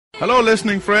Hello,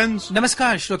 listening friends.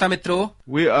 नमस्कार श्रोता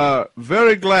मित्रों, We are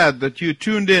very glad that you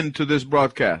tuned in to this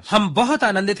broadcast. हम बहुत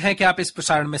आनंदित हैं कि आप इस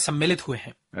प्रसारण में सम्मिलित हुए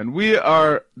हैं And we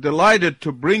are delighted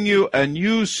to bring you a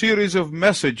new series of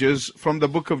messages from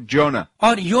the book of Jonah.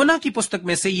 और योना की पुस्तक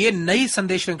में से ये नई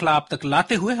संदेश श्रृंखला आप तक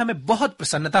लाते हुए हमें बहुत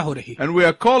प्रसन्नता हो रही है। And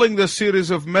we are calling this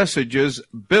series of messages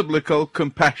Biblical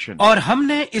Compassion. और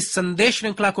हमने इस संदेश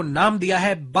श्रृंखला को नाम दिया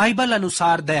है बाइबल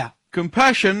अनुसार दया।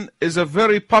 Compassion is a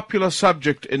very popular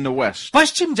subject in the West.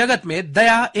 पश्चिम जगत में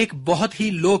दया एक बहुत ही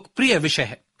लोकप्रिय विषय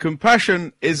है। Compassion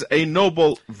is a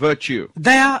noble virtue.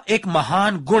 दया एक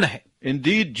महान गुण है।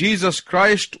 Indeed, Jesus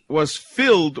Christ was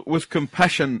filled with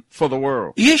compassion for the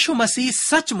world. यीशु मसीह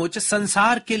सचमुच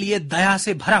संसार के लिए दया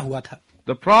से भरा हुआ था।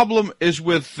 The problem is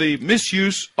with the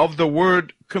misuse of the word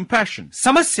compassion.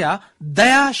 समस्या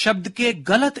दया शब्द के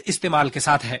गलत इस्तेमाल के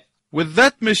साथ है। With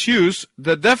that misuse,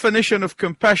 the definition of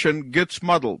compassion gets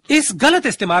muddled. इस गलत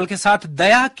इस्तेमाल के साथ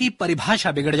दया की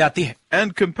परिभाषा बिगड़ जाती है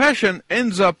And compassion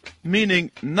ends up meaning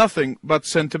nothing but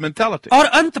sentimentality. और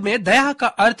अंत में दया का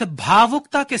अर्थ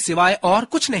भावुकता के सिवाय और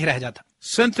कुछ नहीं रह जाता।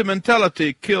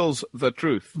 Sentimentality kills the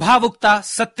truth. भावुकता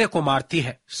सत्य को मारती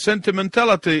है।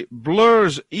 Sentimentality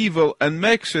blurs evil and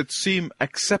makes it seem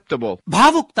acceptable.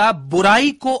 भावुकता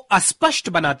बुराई को अस्पष्ट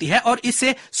बनाती है और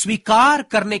इसे स्वीकार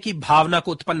करने की भावना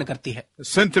को उत्पन्न करती है।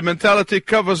 Sentimentality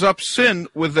covers up sin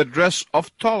with the dress of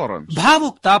tolerance.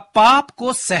 भावुकता पाप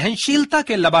को सहनशीलता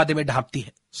के लबादे में ढांपती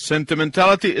है।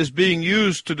 Sentimentality is being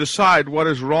used to decide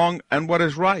what is wrong and what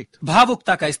is right.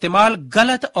 भावुकता का इस्तेमाल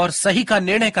गलत और सही का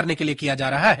निर्णय करने के लिए किया जा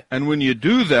रहा है। And when you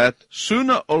do that,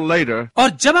 sooner or later, और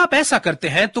जब आप ऐसा करते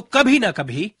हैं तो कभी ना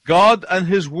कभी God and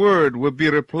His Word will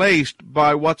be replaced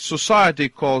by what society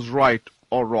calls right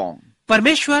or wrong.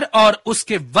 परमेश्वर और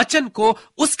उसके वचन को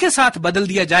उसके साथ बदल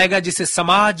दिया जाएगा जिसे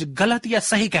समाज गलत या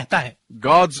सही कहता है।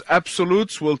 God's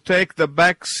absolutes will take the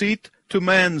back seat to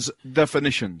man's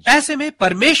definitions. ऐसे में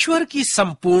परमेश्वर की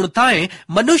संपूर्णताएं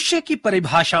मनुष्य की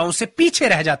परिभाषाओं से पीछे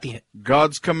रह जाती हैं।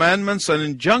 God's commandments and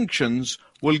injunctions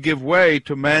will give way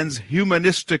to man's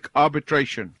humanistic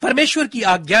arbitration. परमेश्वर की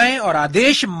आज्ञाएं और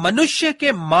आदेश मनुष्य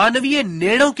के मानवीय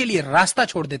निर्णयों के लिए रास्ता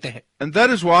छोड़ देते हैं। And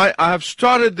that is why I have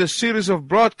started this series of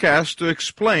broadcasts to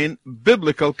explain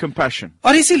biblical compassion.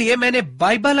 और इसीलिए मैंने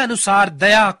बाइबल अनुसार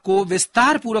दया को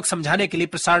विस्तार पूर्वक समझाने के लिए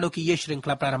प्रसारणों की ये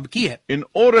श्रृंखला प्रारंभ की है। In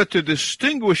order to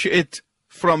distinguish it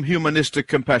from humanistic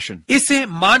compassion. इसे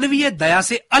मानवीय दया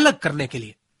से अलग करने के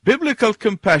लिए। Biblical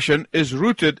compassion is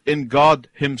rooted in God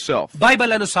Himself.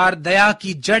 Bible अनुसार दया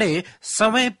की जड़ें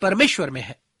स्वयं परमेश्वर में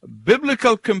है।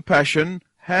 Biblical compassion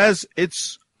has its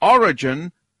origin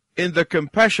in the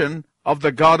compassion of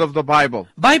the God of the Bible.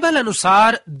 Bible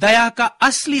अनुसार दया का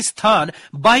असली स्थान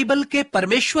बाइबल के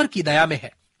परमेश्वर की दया में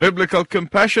है। Biblical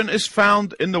compassion is found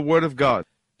in the Word of God.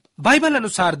 Bible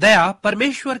अनुसार दया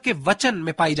परमेश्वर के वचन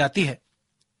में पाई जाती है।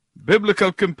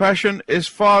 Biblical compassion is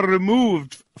far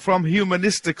removed from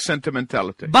humanistic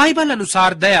sentimentality. Bible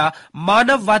अनुसार दया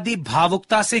मानववादी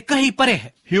भावुकता से कहीं परे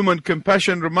है। Human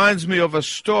compassion reminds me of a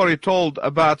story told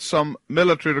about some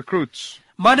military recruits.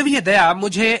 मानवीय दया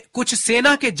मुझे कुछ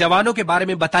सेना के जवानों के बारे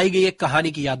में बताई गई एक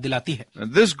कहानी की याद दिलाती है।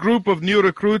 And this group of new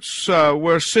recruits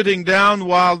were sitting down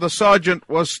while the sergeant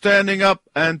was standing up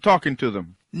and talking to them.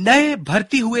 नए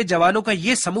भर्ती हुए जवानों का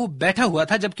ये समूह बैठा हुआ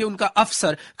था जबकि उनका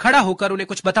अफसर खड़ा होकर उन्हें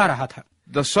कुछ बता रहा था।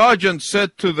 The sergeant said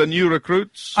to the new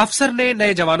recruits, अफसर ने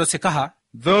नए जवानों से कहा,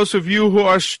 "Those of you who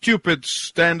are stupid,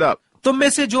 stand up." तुम में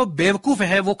से जो बेवकूफ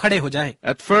हैं वो खड़े हो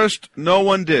जाएं। At first, no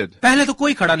one did. पहले तो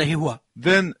कोई खड़ा नहीं हुआ।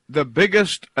 Then the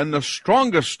biggest and the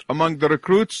strongest among the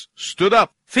recruits stood up.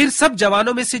 फिर सब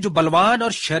जवानों में से जो बलवान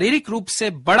और शारीरिक रूप से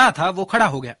बड़ा था वो खड़ा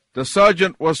हो गया। The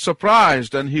sergeant was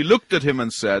surprised and he looked at him and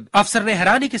said, अफसर ने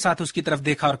हैरानी के साथ उसकी तरफ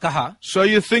देखा और कहा, "So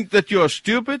you think that you are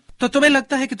stupid?" तो तुम्हें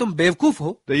लगता है कि तुम बेवकूफ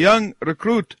हो? The young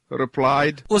recruit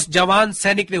replied, उस जवान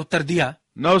सैनिक ने उत्तर दिया,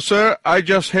 "No, sir, I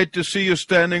just hate to see you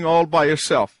standing all by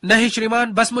yourself." नहीं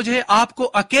श्रीमान, बस मुझे आपको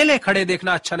अकेले खड़े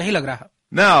देखना अच्छा नहीं लग रहा।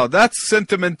 Now, that's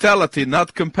sentimentality,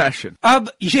 not compassion.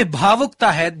 अब ये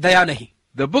भावुकता है, दया नहीं।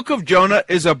 The book of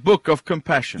Jonah is a book of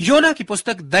compassion. योना की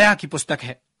पुस्तक दया की पुस्तक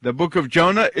है। The book of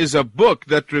Jonah is a book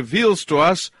that reveals to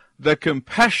us the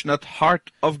compassionate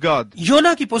heart of God.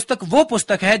 योना की पुस्तक वो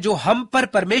पुस्तक है जो हम पर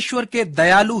परमेश्वर के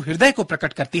दयालु हृदय को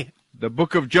प्रकट करती है। The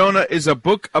book of Jonah is a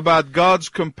book about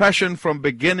God's compassion from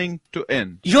beginning to end.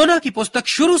 योना की पुस्तक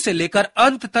शुरू से लेकर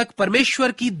अंत तक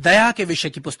परमेश्वर की दया के विषय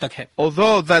की पुस्तक है।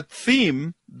 Although that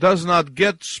theme does not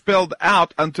get spelled out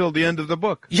until the end of the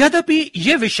book. यद्यपि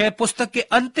ये विषय पुस्तक के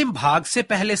अंतिम भाग से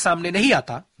पहले सामने नहीं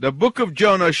आता। The book of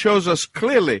Jonah shows us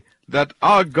clearly that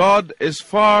our God is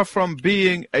far from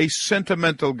being a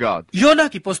sentimental God. योना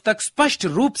की पुस्तक स्पष्ट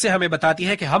रूप से हमें बताती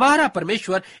है कि हमारा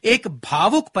परमेश्वर एक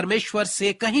भावुक परमेश्वर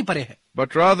से कहीं परे है,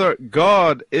 But rather,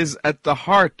 God is at the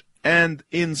heart and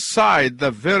inside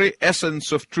the very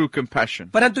essence of true compassion.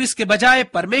 परंतु इसके बजाय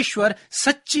परमेश्वर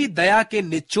सच्ची दया के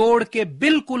निचोड़ के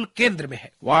बिल्कुल केंद्र में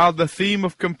है। While the theme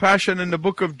of compassion in the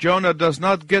book of Jonah does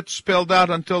not get spelled out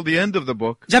until the end of the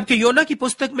book, जबकि योना की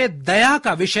पुस्तक में दया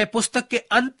का विषय पुस्तक के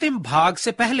अंतिम भाग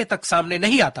से पहले तक सामने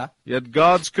नहीं आता, yet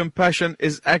God's compassion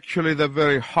is actually the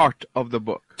very heart of the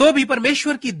book. तो भी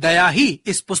परमेश्वर की दया ही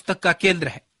इस पुस्तक का केंद्र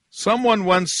है। Someone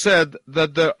once said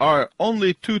that there are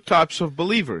only two types of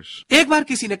believers. एक बार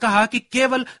किसी ने कहा कि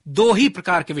केवल दो ही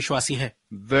प्रकार के विश्वासी हैं।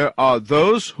 There are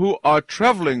those who are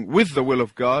traveling with the will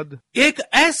of God, एक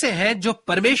ऐसे हैं जो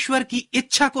परमेश्वर की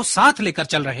इच्छा को साथ लेकर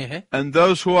चल रहे हैं, and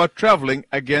those who are traveling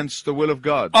against the will of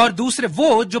God. और दूसरे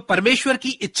वो जो परमेश्वर की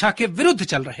इच्छा के विरुद्ध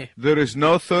चल रहे हैं। There is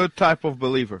no third type of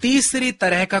believer. तीसरी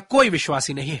तरह का कोई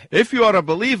विश्वासी नहीं है। If you are a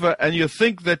believer and you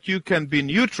think that you can be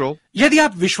neutral, यदि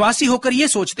आप विश्वासी होकर ये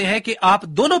सोचते हैं कि आप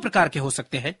दोनों प्रकार के हो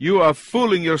सकते हैं, you are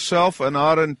fooling yourself and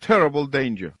are in terrible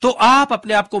danger. तो आप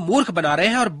अपने आप को मूर्ख बना रहे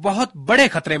हैं और बहुत बड़े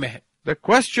खतरे में हैं। The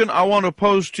question I want to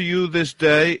pose to you this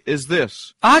day is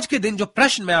this. आज के दिन जो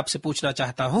प्रश्न मैं आपसे पूछना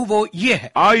चाहता हूँ वो ये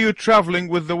है, Are you traveling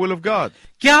with the will of God?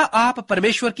 क्या आप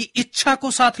परमेश्वर की इच्छा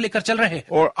को साथ लेकर चल रहे हैं,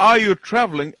 Or are you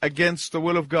traveling against the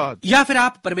will of God? या फिर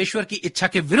आप परमेश्वर की इच्छा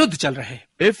के विरुद्ध चल रहे हैं?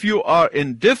 If you are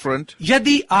indifferent,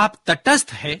 यदि आप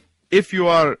तटस्थ हैं, if you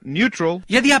are neutral,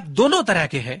 यदि आप दोनों तरह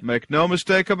के हैं, make no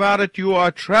mistake about it, you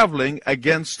are traveling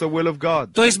against the will of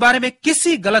God. तो इस बारे में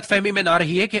किसी गलतफहमी में ना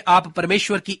रहिए कि आप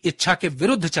परमेश्वर की इच्छा के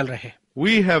विरुद्ध चल रहे हैं।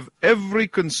 We have every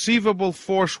conceivable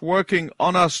force working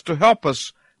on us to help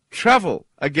us travel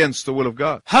against the will of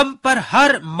God. हम पर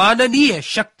हर माननीय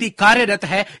शक्ति कार्यरत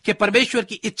है कि परमेश्वर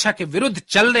की इच्छा के विरुद्ध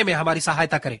चलने में हमारी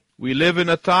सहायता करे। We live in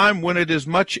a time when it is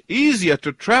much easier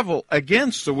to travel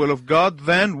against the will of God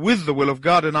than with the will of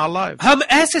God in our lives. हम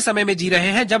ऐसे समय में जी रहे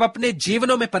हैं जब अपने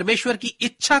जीवनों में परमेश्वर की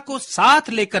इच्छा को साथ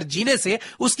लेकर जीने से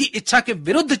उसकी इच्छा के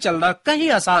विरुद्ध चलना कहीं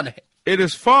आसान है। It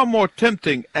is far more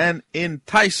tempting and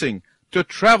enticing to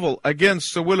travel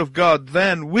against the will of God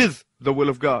than with the will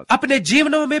of God. अपने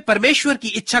जीवनों में परमेश्वर की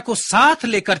इच्छा को साथ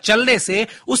लेकर चलने से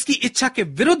उसकी इच्छा के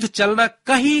विरुद्ध चलना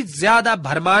कहीं ज्यादा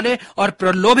भरमाने और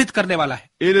प्रलोभित करने वाला है।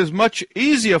 It is much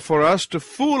easier for us to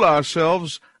fool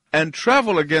ourselves and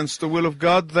travel against the will of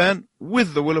God than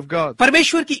with the will of God.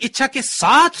 परमेश्वर की इच्छा के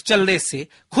साथ चलने से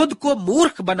खुद को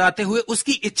मूर्ख बनाते हुए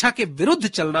उसकी इच्छा के विरुद्ध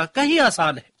चलना कहीं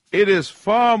आसान है। It is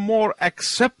far more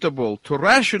acceptable to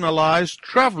rationalize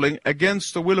traveling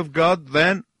against the will of God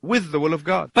than with the will of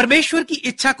God. परमेश्वर की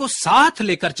इच्छा को साथ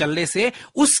लेकर चलने से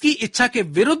उसकी इच्छा के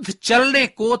विरुद्ध चलने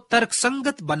को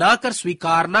तर्कसंगत बनाकर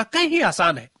स्वीकारना कहीं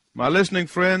आसान है। My listening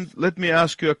friend, let me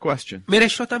ask you a question. मेरे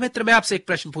श्रोता मित्र, मैं आपसे एक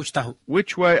प्रश्न पूछता हूँ,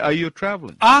 Which way are you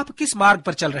traveling? आप किस मार्ग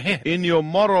पर चल रहे हैं? In your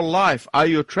moral life, are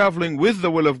you traveling with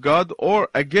the will of God or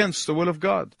against the will of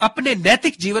God? अपने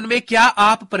नैतिक जीवन में क्या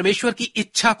आप परमेश्वर की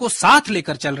इच्छा को साथ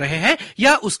लेकर चल रहे हैं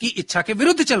या उसकी इच्छा के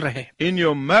विरुद्ध चल रहे हैं? In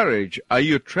your marriage, are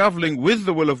you traveling with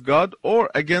the will of God or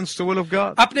against the will of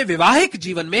God? अपने वैवाहिक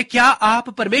जीवन में क्या आप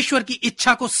परमेश्वर की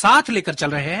इच्छा को साथ लेकर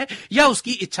चल रहे हैं या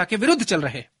उसकी इच्छा के विरुद्ध चल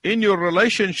रहे हैं? In your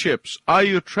relationships, are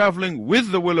you traveling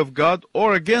with the will of God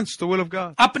or against the will of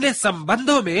God? अपने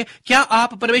संबंधों में क्या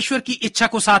आप परमेश्वर की इच्छा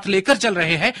को साथ लेकर चल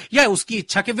रहे हैं या उसकी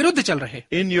इच्छा के विरुद्ध चल रहे हैं?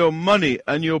 In your money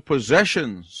and your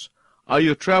possessions, are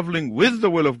you traveling with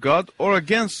the will of God or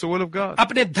against the will of God?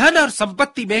 अपने धन और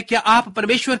संपत्ति में क्या आप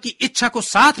परमेश्वर की इच्छा को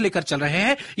साथ लेकर चल रहे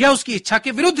हैं या उसकी इच्छा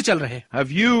के विरुद्ध चल रहे हैं?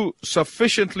 Have you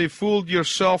sufficiently fooled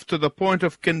yourself to the point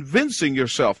of convincing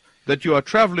yourself that you are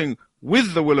traveling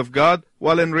with the will of God,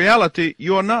 while in reality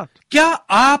you are not? क्या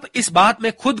आप इस बात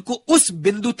में खुद को उस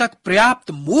बिंदु तक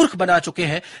पर्याप्त मूर्ख बना चुके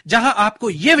हैं जहां आपको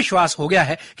यह विश्वास हो गया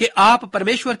है कि आप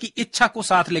परमेश्वर की इच्छा को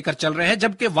साथ लेकर चल रहे हैं,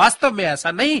 जबकि वास्तव में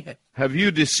ऐसा नहीं है? Have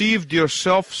you deceived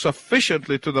yourself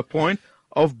sufficiently to the point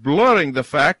of blurring the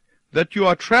fact that you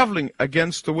are traveling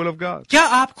against the will of God? क्या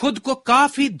आप खुद को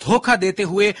काफी धोखा देते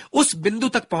हुए उस बिंदु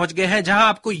तक पहुंच गए हैं जहां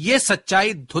आपको ये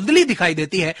सच्चाई धुंधली दिखाई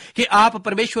देती है कि आप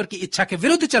परमेश्वर की इच्छा के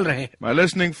विरुद्ध चल रहे हैं? My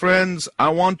listening friends, I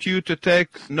want you to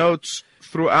take notes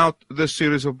throughout this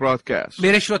series of broadcasts.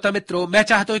 मेरे श्रोता मित्रों, मैं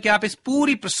चाहता हूं कि आप इस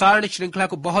पूरी प्रसारण श्रृंखला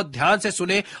को बहुत ध्यान से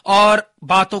सुने और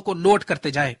बातों को नोट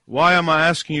करते जाएं। Why am I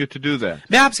asking you to do that?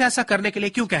 मैं आपसे ऐसा करने के लिए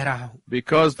क्यों कह रहा हूं?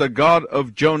 Because the God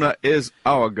of Jonah is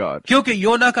our God. क्योंकि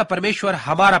योना का परमेश्वर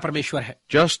हमारा परमेश्वर है।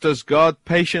 Just as God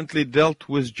patiently dealt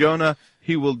with Jonah,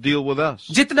 He will deal with us.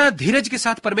 जितना धीरज के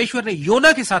साथ परमेश्वर ने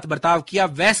योना के साथ बर्ताव किया,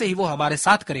 वैसे ही वो हमारे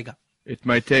साथ करेगा। It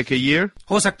may take a year,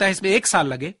 हो सकता है इसमें 1 साल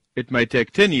लगे, It may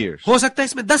take 10 years. हो सकता है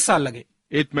इसमें 10 साल लगे,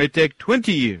 It may take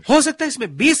 20 years. हो सकता है इसमें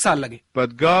 20 साल लगे,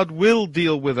 But God will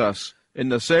deal with us in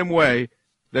the same way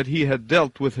that he had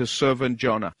dealt with his servant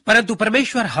Jonah. परंतु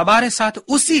परमेश्वर हमारे साथ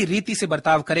उसी रीति से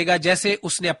बर्ताव करेगा जैसे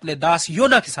उसने अपने दास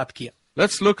योना के साथ किया।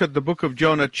 Let's look at the book of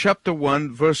Jonah, chapter 1,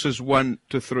 verses 1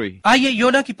 to 3. आइए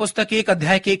योना की पुस्तक 1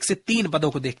 अध्याय के 1 से 3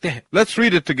 पदों को देखते हैं। Let's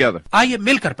read it together. आइए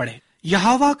मिलकर पढ़ें।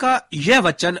 यहोवा का यह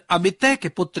वचन अमित्तै के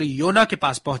पुत्र योना के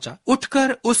पास पहुंचा,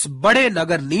 उठकर उस बड़े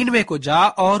नगर नीनवे को जा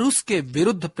और उसके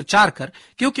विरुद्ध प्रचार कर,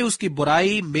 क्योंकि उसकी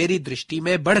बुराई मेरी दृष्टि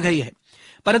में बढ़ गई है।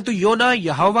 परंतु योना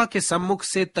यहोवा के सम्मुख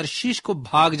से तरशीश को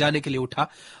भाग जाने के लिए उठा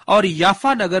और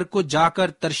याफा नगर को जाकर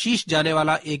तरशीश जाने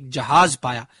वाला एक जहाज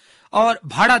पाया और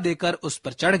भाड़ा देकर उस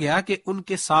पर चढ़ गया कि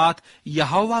उनके साथ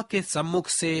यहोवा के सम्मुख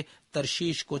से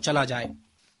तरशीश को चला जाए।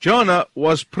 Jonah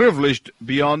was privileged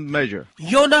beyond measure.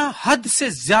 योना हद से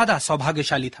ज्यादा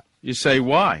सौभाग्यशाली था। You say,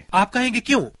 why? आप कहेंगे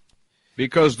क्यों?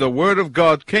 Because the word of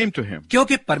God came to him.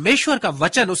 क्योंकि परमेश्वर का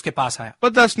वचन उसके पास आया।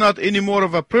 But that's not any more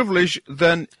of a privilege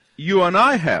than you and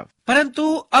I have.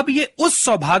 परंतु अब ये उस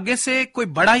सौभाग्य से कोई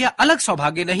बड़ा या अलग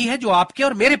सौभाग्य नहीं है जो आपके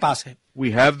और मेरे पास है।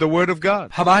 We have the word of God.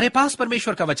 हमारे पास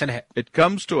परमेश्वर का वचन है, It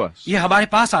comes to us. ये हमारे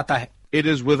पास आता है,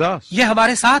 It is with us. ये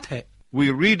हमारे साथ है। We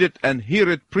read it and hear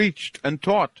it preached and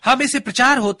taught. हम इसे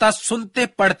प्रचार होता सुनते,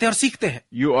 पढ़ते और सीखते हैं।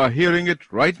 You are hearing it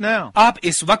right now. आप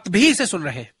इस वक्त भी इसे सुन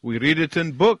रहे हैं। We read it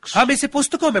in books. हम इसे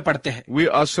पुस्तकों में पढ़ते हैं। We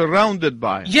are surrounded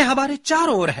by it. ये हमारे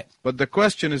चारों ओर है। But the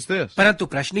question is this. परंतु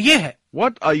प्रश्न ये है,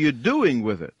 What are you doing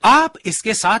with it? आप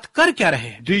इसके साथ कर क्या रहे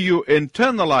हैं? Do you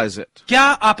internalize it? क्या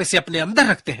आप इसे अपने अंदर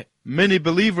रखते हैं? Many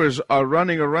believers are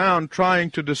running around trying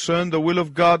to discern the will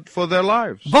of God for their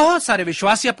lives. बहुत सारे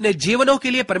विश्वासी अपने जीवनों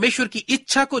के लिए परमेश्वर की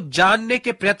इच्छा को जानने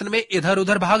के प्रयत्न में इधर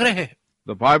उधर भाग रहे हैं।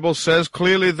 The Bible says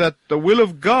clearly that the will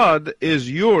of God is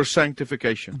your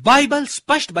sanctification. Bible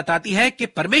स्पष्ट बताती है कि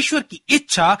परमेश्वर की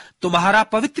इच्छा तुम्हारा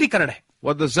पवित्रीकरण है।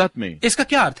 What does that mean? इसका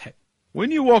क्या अर्थ है? When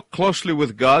you walk closely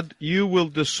with God, you will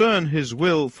discern His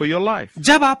will for your life.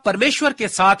 जब आप परमेश्वर के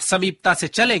साथ समीपता से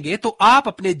चलेंगे तो आप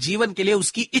अपने जीवन के लिए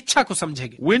उसकी इच्छा को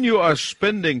समझेंगे। When you are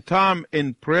spending time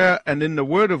in prayer and in the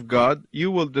Word of God,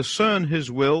 you will discern His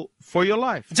will for your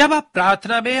life. जब आप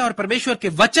प्रार्थना में और परमेश्वर के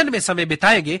वचन में समय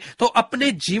बिताएंगे तो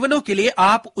अपने जीवनों के लिए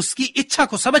आप उसकी इच्छा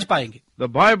को समझ पाएंगे। The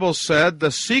Bible said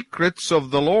the secrets of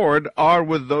the Lord are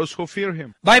with those who fear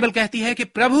Him. Bible कहती है कि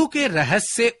प्रभु के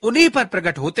रहस्य उन्हीं पर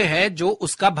प्रकट होते हैं जो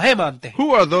उसका भय मानते हैं। Who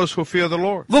are those who fear the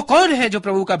Lord? वो कौन है जो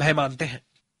प्रभु का भय मानते हैं?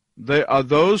 They are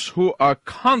those who are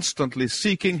constantly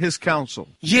seeking His counsel.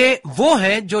 ये वो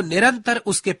हैं जो निरंतर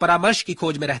उसके परामर्श की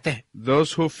खोज में रहते हैं।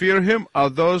 Those who fear Him are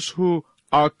those who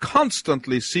are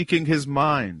constantly seeking His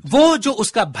mind. वो जो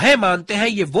उसका भय मानते हैं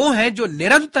ये वो हैं जो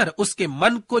निरंतर उसके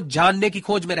मन को जानने की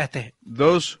खोज में रहते हैं।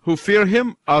 Those who fear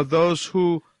Him are those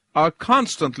who are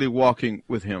constantly walking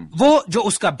with Him. वो जो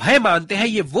उसका भय मानते हैं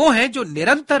ये वो हैं जो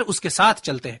निरंतर उसके साथ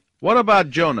चलते हैं। What about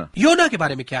Jonah? योना के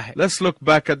बारे में क्या है? Let's look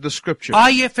back at the scripture.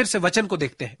 आइए फिर से वचन को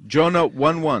देखते हैं। Jonah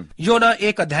 1:1. योना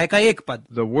 1 अध्याय का 1 पद।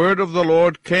 The word of the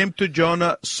Lord came to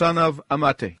Jonah, son of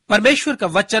Amittai. परमेश्वर का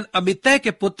वचन अमित्तै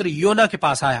के पुत्र योना के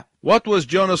पास आया। What was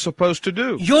Jonah supposed to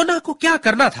do? योना को क्या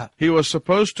करना था? He was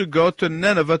supposed to go to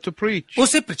Nineveh to preach.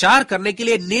 उसे प्रचार करने के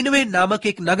लिए नीनवे नामक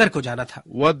एक नगर को जाना था।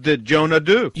 What did Jonah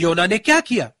do? योना ने क्या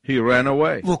किया? He ran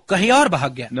away. वो कहीं और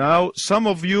भाग गया। Now, some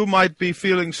of you might be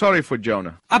feeling sorry for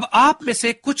Jonah. अब आप में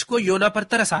से कुछ को योना पर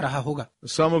तरस आ रहा होगा।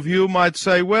 Some of you might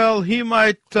say, well, he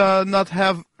might not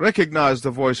have recognized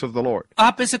the voice of the Lord.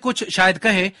 आप में से कुछ शायद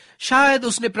कहें, शायद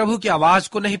उसने प्रभु की आवाज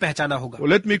को नहीं पहचाना होगा।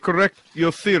 Well, let me correct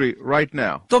your theory right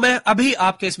now. तो मैं अभी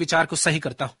आपके इस विचार को सही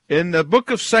करता हूँ। In the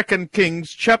book of 2 Kings,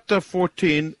 chapter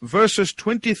 14, verses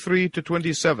 23 to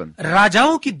 27,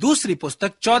 राजाओं की दूसरी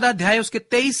पुस्तक 14 अध्याय उसके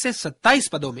 23 से 27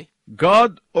 पदों में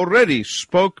God already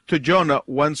spoke to Jonah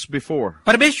once before.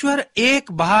 परमेश्वर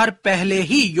एक बार पहले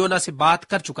ही योना से बात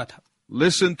कर चुका था।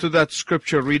 Listen to that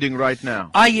scripture reading right now.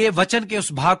 आइए वचन के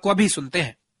उस भाग को अभी सुनते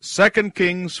हैं। 2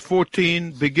 Kings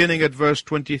 14, beginning at verse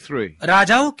 23.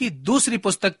 राजाओं की दूसरी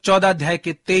पुस्तक 14 अध्याय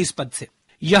के 23 पद से।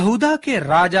 यहूदा के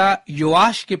राजा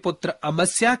योआश के पुत्र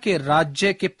अमस्या के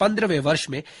राज्य के 15वें वर्ष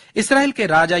में इसराइल के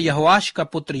राजा यहोआश का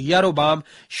पुत्र यारोबाम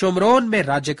शोमरोन में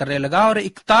राज्य करने लगा और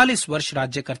 41 वर्ष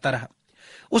राज्य करता रहा।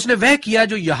 उसने वह किया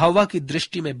जो यहोवा की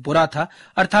दृष्टि में बुरा था,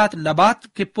 अर्थात नबात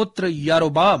के पुत्र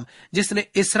यारोबाम जिसने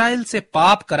इसराइल से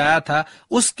पाप कराया था,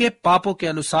 उसके पापों के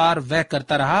अनुसार वह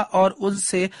करता रहा और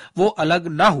उनसे वो अलग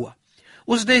ना हुआ।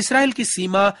 उसने इसराइल की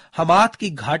सीमा हमात की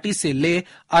घाटी से ले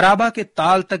अराबा के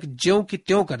ताल तक ज्यों की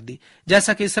त्यों कर दी,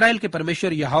 जैसा कि इसराइल के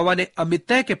परमेश्वर यहोवा ने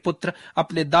अमित्तै के पुत्र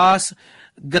अपने दास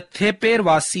गथेपेर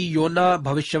वासी योना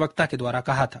भविष्यवक्ता के द्वारा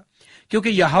कहा था। क्योंकि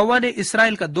यहोवा ने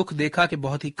इसराइल का दुख देखा कि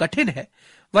बहुत ही कठिन है,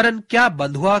 वरन क्या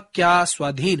बंधुआ क्या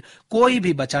स्वाधीन कोई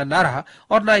भी बचा न रहा,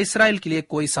 और न इसराइल के लिए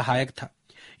कोई सहायक था।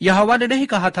 यहोवा ने नहीं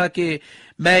कहा था कि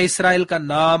मैं इसराइल का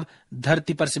नाम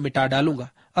धरती पर से मिटा डालूंगा,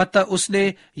 अतः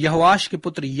उसने यहोआश के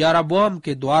पुत्र यारोबाम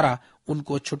के द्वारा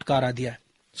उनको छुटकारा दिया।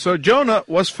 So Jonah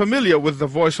was familiar with the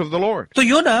voice of the Lord. तो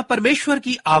योना परमेश्वर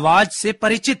की आवाज से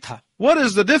परिचित था। What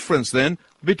is the difference then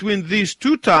between these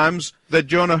two times that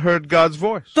Jonah heard God's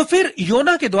voice? तो फिर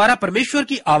योना के द्वारा परमेश्वर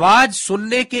की आवाज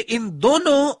सुनने के इन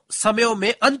दोनों समयों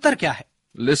में अंतर क्या है?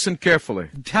 Listen carefully.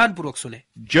 ध्यानपूर्वक सुने।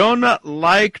 Jonah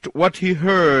liked what he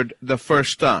heard the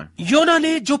first time. योना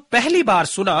ने जो पहली बार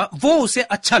सुना वो उसे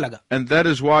अच्छा लगा, And that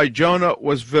is why Jonah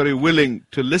was very willing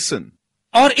to listen.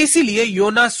 और इसीलिए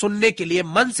योना सुनने के लिए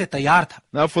मन से तैयार था।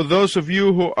 Now for those of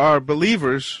you who are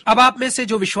believers, अब आप में से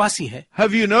जो विश्वासी हैं,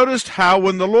 have you noticed how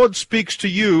when the Lord speaks to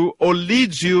you or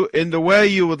leads you in the way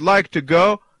you would like to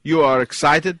go, you are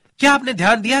excited? क्या आपने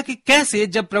ध्यान दिया कि कैसे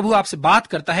जब प्रभु आपसे बात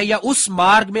करता है या उस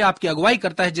मार्ग में आपकी अगुवाई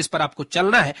करता है जिस पर आपको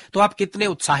चलना है, तो आप कितने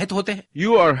उत्साहित होते हैं?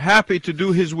 You are happy to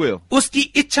do His will. उसकी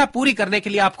इच्छा पूरी करने के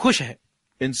लिए आप खुश हैं।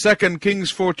 In 2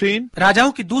 Kings 14,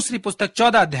 राजाओं की दूसरी पुस्तक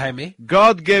 14 अध्याय में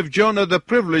God gave Jonah the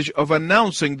privilege of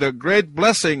announcing the great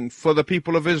blessing for the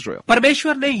people of Israel.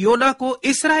 परमेश्वर ने योना को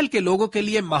इसराइल के लोगों के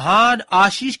लिए महान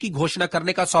आशीष की घोषणा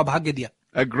करने का सौभाग्य दिया।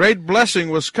 A great blessing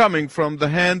was coming from the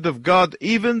hand of God,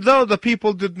 even though the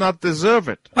people did not deserve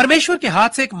it. परमेश्वर के हाथ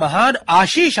से एक महान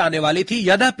आशीष आने वाली थी,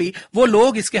 यद्यपि वो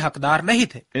लोग इसके हकदार नहीं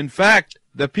थे। In fact,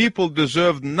 the people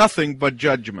deserved nothing but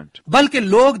judgment. बल्कि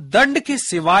लोग दंड के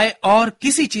सिवाय और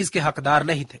किसी चीज के हकदार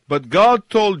नहीं थे। But God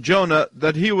told Jonah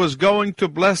that he was going to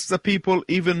bless the people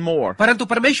even more. परंतु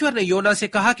परमेश्वर ने योना से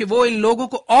कहा कि वो इन लोगों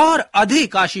को और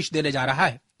अधिक आशीष देने जा रहा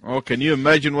है। Oh, can you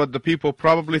imagine what the people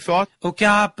probably thought? तो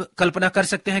क्या आप कल्पना कर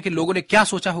सकते हैं कि लोगों ने क्या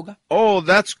सोचा होगा? Oh,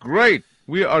 that's great.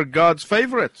 We are God's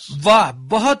favorites. वाह,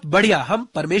 बहुत बढ़िया, हम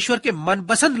परमेश्वर के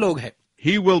मनपसंद लोग हैं।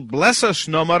 He will bless us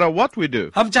no matter what we do.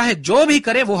 हम चाहे जो भी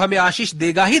करें वो हमें आशीष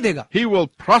देगा ही देगा। He will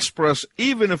prosper us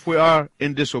even if we are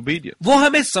in disobedience. वो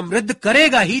हमें समृद्ध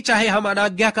करेगा ही, चाहे हम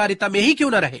अनाज्ञाकारिता में ही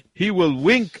क्यों न रहे। He will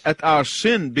wink at our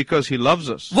sin because he loves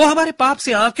us. वो हमारे पाप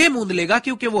से आंखें मूंद लेगा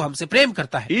क्योंकि वो हमसे प्रेम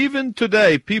करता है। Even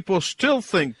today, people still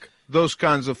think those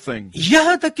kinds of things.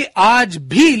 यहाँ तक कि आज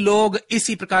भी लोग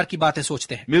इसी प्रकार की बातें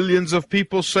सोचते हैं। Millions of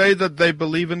people say that they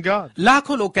believe in God.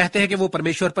 लाखों लोग कहते हैं कि वो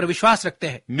परमेश्वर पर विश्वास रखते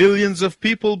हैं। Millions of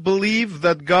people believe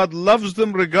that God loves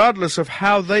them regardless of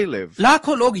how they live.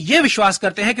 लाखों लोग ये विश्वास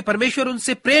करते हैं कि परमेश्वर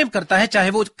उनसे प्रेम करता है, चाहे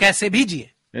वो कैसे भी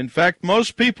जिए। In fact,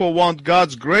 most people want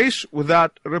God's grace without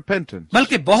repentance.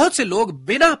 बल्कि बहुत से लोग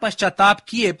बिना पश्चाताप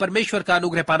किए परमेश्वर का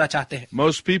अनुग्रह पाना चाहते हैं।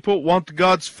 Most people want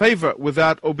God's favor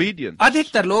without obedience.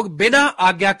 अधिकतर लोग बिना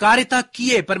आज्ञाकारिता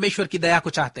किए परमेश्वर की दया को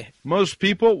चाहते हैं। Most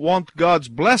people want God's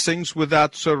blessings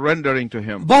without surrendering to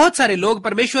Him. बहुत सारे लोग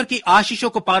परमेश्वर की आशीषों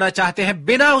को पाना चाहते हैं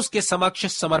बिना उसके समक्ष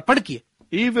समर्पण किए।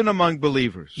 Even among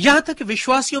believers. यहाँ तक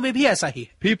विश्वासियों में भी ऐसा ही है।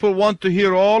 People want to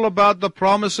hear all about the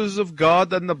promises of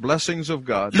God and the blessings of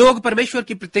God. लोग परमेश्वर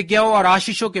की प्रतिज्ञाओं और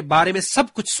आशीषों के बारे में सब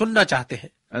कुछ सुनना चाहते हैं।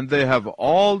 And they have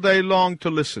all day long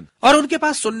to listen. और उनके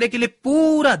पास सुनने के लिए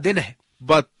पूरा दिन है।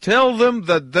 But tell them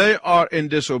that they are in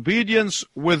disobedience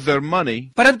with their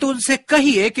money. परंतु उनसे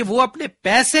कहिए कि वो अपने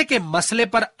पैसे के मसले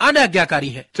पर अनाज्ञाकारी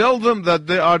हैं। Tell them that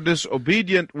they are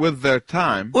disobedient with their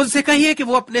time. उनसे कहिए कि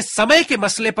वो अपने समय के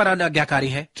मसले पर अनाज्ञाकारी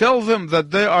हैं। Tell them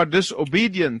that they are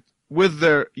disobedient with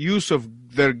their use of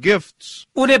their gifts.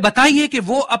 उन्हें बताइए कि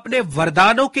वो अपने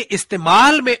वरदानों के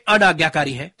इस्तेमाल में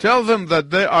अनाज्ञाकारी हैं। Tell them that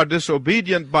they are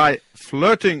disobedient by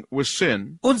flirting with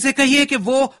sin. उनसे कहिए कि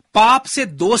वो पाप से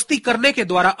दोस्ती करने के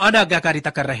द्वारा अनाज्ञाकारिता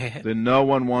कर रहे हैं। Then no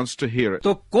one wants to hear it.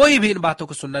 तो कोई भी इन बातों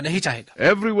को सुनना नहीं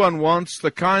चाहेगा। Everyone wants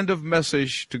the kind of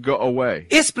message to go away.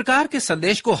 इस प्रकार के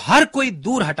संदेश को हर कोई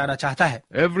दूर हटाना चाहता है।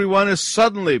 Everyone is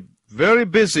suddenly very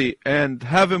busy and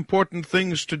have important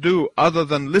things to do other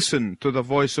than listen to the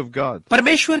voice of God.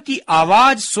 परमेश्वर की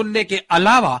आवाज सुनने के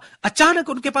अलावा अचानक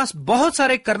उनके पास बहुत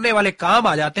सारे करने वाले काम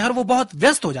आ जाते हैं और वो बहुत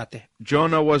व्यस्त हो जाते हैं।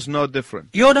 Jonah was no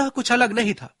different. योना कुछ अलग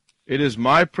नहीं था। It is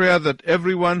my prayer that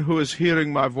everyone who is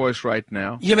hearing my voice right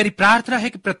now ये मेरी प्रार्थना है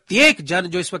कि प्रत्येक जन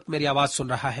जो इस वक्त मेरी आवाज सुन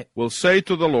रहा है will say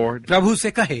to the Lord, प्रभु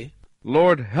से कहे,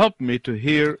 Lord, help me to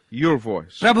hear your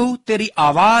voice. प्रभु तेरी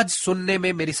आवाज सुनने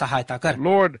में मेरी सहायता कर।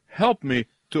 Lord, help me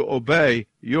to obey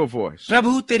your voice.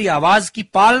 प्रभु तेरी आवाज की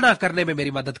पालना करने में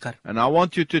मेरी मदद कर। And I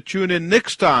want you to tune in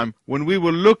next time when we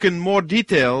will look in more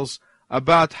details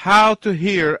about how to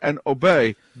hear and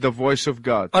obey the voice of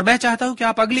God. और मैं चाहता हूं कि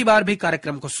आप अगली बार भी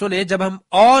कार्यक्रम को सुने, जब हम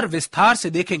और विस्तार से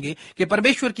देखेंगे कि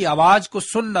परमेश्वर की आवाज को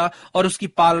सुनना और उसकी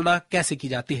पालना कैसे की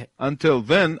जाती है। Until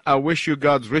then, I wish you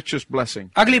God's richest blessing.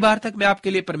 अगली बार तक मैं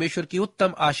आपके लिए परमेश्वर की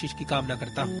उत्तम आशीष की कामना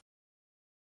करता हूं।